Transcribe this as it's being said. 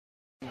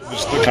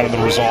Just kind of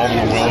the resolve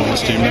and the will of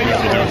this team to be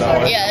able to do it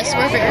that way. Yes,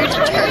 we're very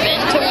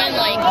determined to win.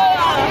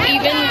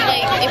 Even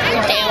if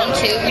we're down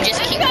two, we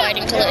just keep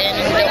fighting till the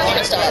end and we don't want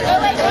to stop.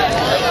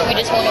 We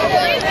just want to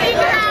win.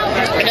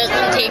 It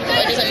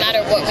doesn't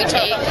matter what we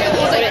take,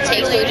 what it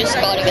takes. We just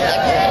got to get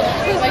that goal.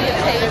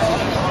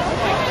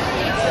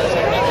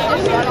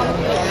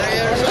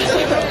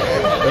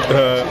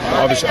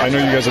 Obviously, I know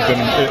you guys have been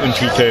in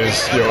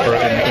PKs, or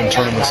in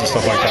tournaments and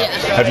stuff like that.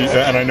 Yeah. Have you?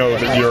 And I know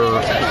that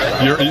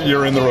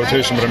you're in the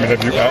rotation, but I mean,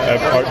 do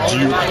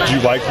you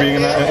like being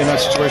in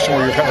that situation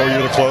where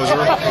you're the closer,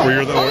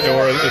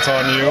 or it's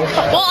on you?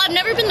 Well, I've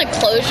never been the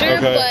closer,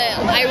 okay.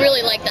 But I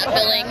really like that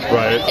feeling.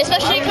 Right.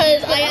 Especially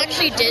because I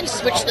actually did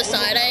switch the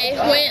side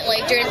I went.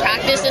 During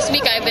practice this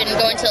week, I've been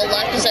going to the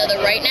left instead of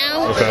the right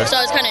now. Okay. So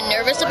I was kind of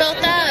nervous about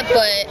that,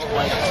 but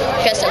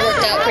I guess it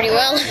worked out pretty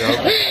well.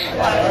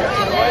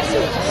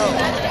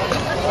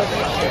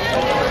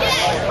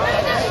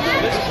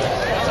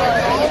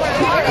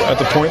 At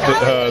the point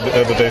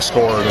that they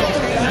scored,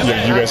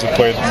 you guys had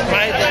played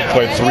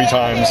 3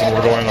 times and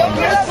were going on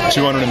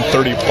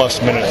 230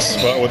 plus minutes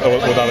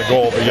without a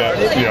goal. But yet,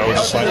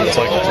 it's like,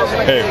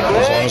 hey,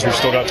 as long as we've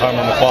still got time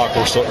on the clock,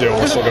 we're still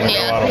going to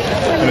go at them.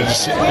 And it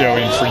just,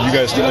 for you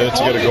guys to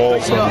get a goal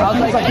from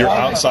your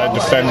outside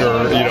defender,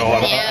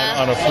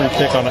 on a free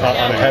kick on a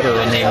header.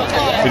 I mean,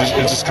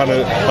 it's just kind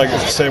of like the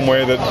same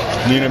way that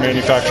Nina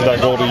manufactured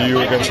that goal to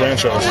you against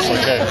Rancho. It's just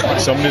like, hey,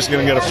 somebody's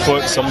going to get a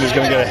foot, somebody's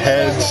going to get a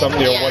head,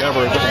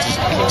 whatever.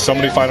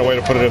 Somebody find a way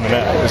to put it in the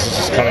net. This is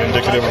just kind of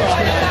indicative of.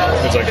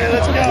 It's like it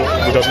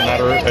doesn't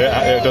matter.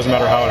 It doesn't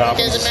matter how it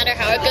happens. It doesn't matter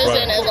how it goes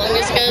in, as long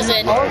as it goes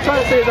in. You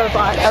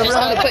just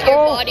have to put your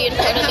body in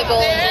front of the goal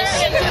and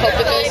just hope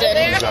it goes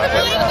in.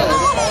 Exactly.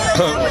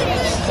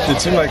 It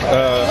seemed like,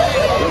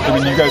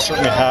 you guys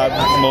certainly had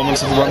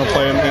moments of the run of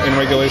play in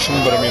regulation,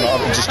 but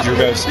just your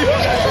guys'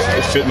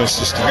 fitness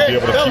just to be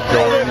able to keep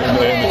going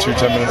in the 2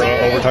 10-minute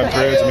overtime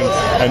periods.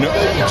 I know.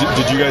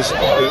 Did you guys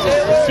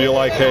feel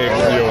like, hey,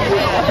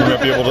 you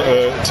might be able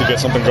to get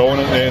something going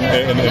in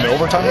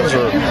overtimes,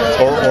 or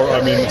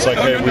it's like,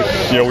 hey,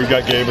 we've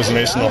got Gabe as an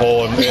ace in the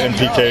hole and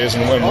PKs,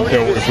 and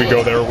if we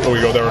go there, we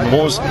go there. And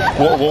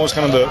what was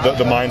kind of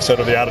the mindset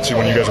or the attitude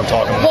when you guys were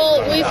talking?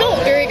 Well, we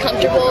felt very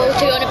comfortable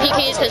to go into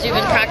PKs because we've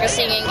been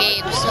practicing in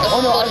Gabe's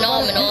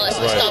phenomenal at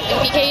stopping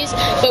PKs,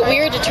 but we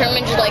were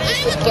determined to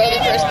just throw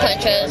the first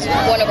punch, as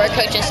one of our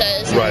coaches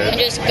says, and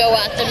just go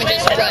at them and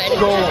just run.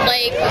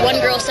 One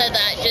girl said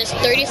that just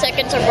 30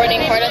 seconds of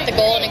running hard at the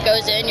goal and it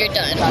goes in, you're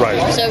done.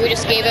 Right. So we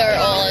just gave it our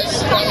all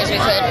as long as we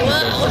could.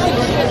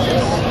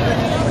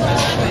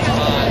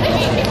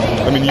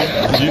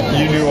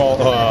 You knew all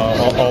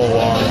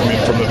along.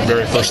 From the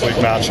very first league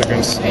match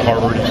against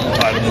Harvard, you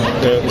tied them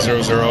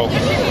 0-0.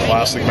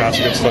 Last league match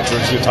against Fletcher,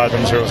 you tied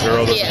them 0-0.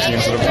 Those are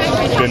teams that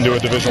have been to a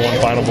Division I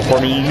final before.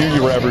 You knew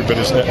you were every bit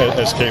as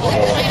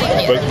capable.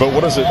 But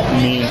what does it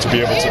mean to be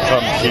able to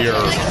come here?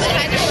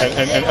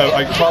 And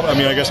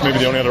I guess maybe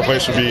the only other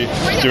place would be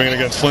doing it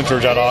against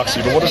Flintridge at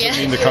Oxy. But what does it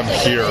mean to come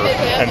here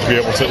and to be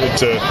able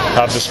to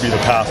have this be the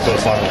path to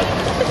the final?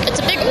 It's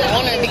a big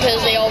honor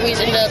because they always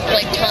end up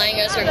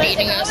tying us or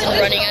beating us and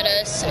running at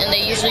us, and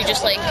they usually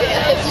just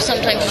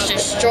sometimes just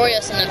destroy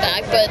us in the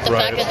back. But the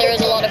fact that there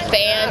was a lot of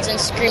fans and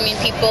screaming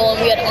people,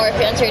 and we had our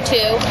fans here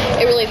too,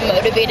 it really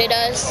motivated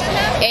us.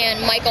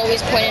 And Mike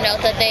always pointed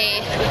out that they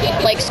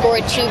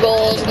scored 2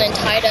 goals and then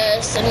tied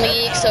us in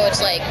league, so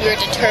it's we were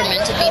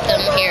determined to beat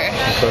them here.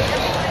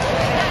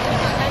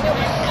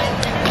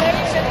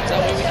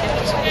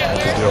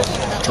 Good deal.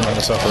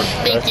 Tremendous effort.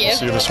 Thank you.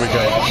 See you this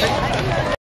weekend.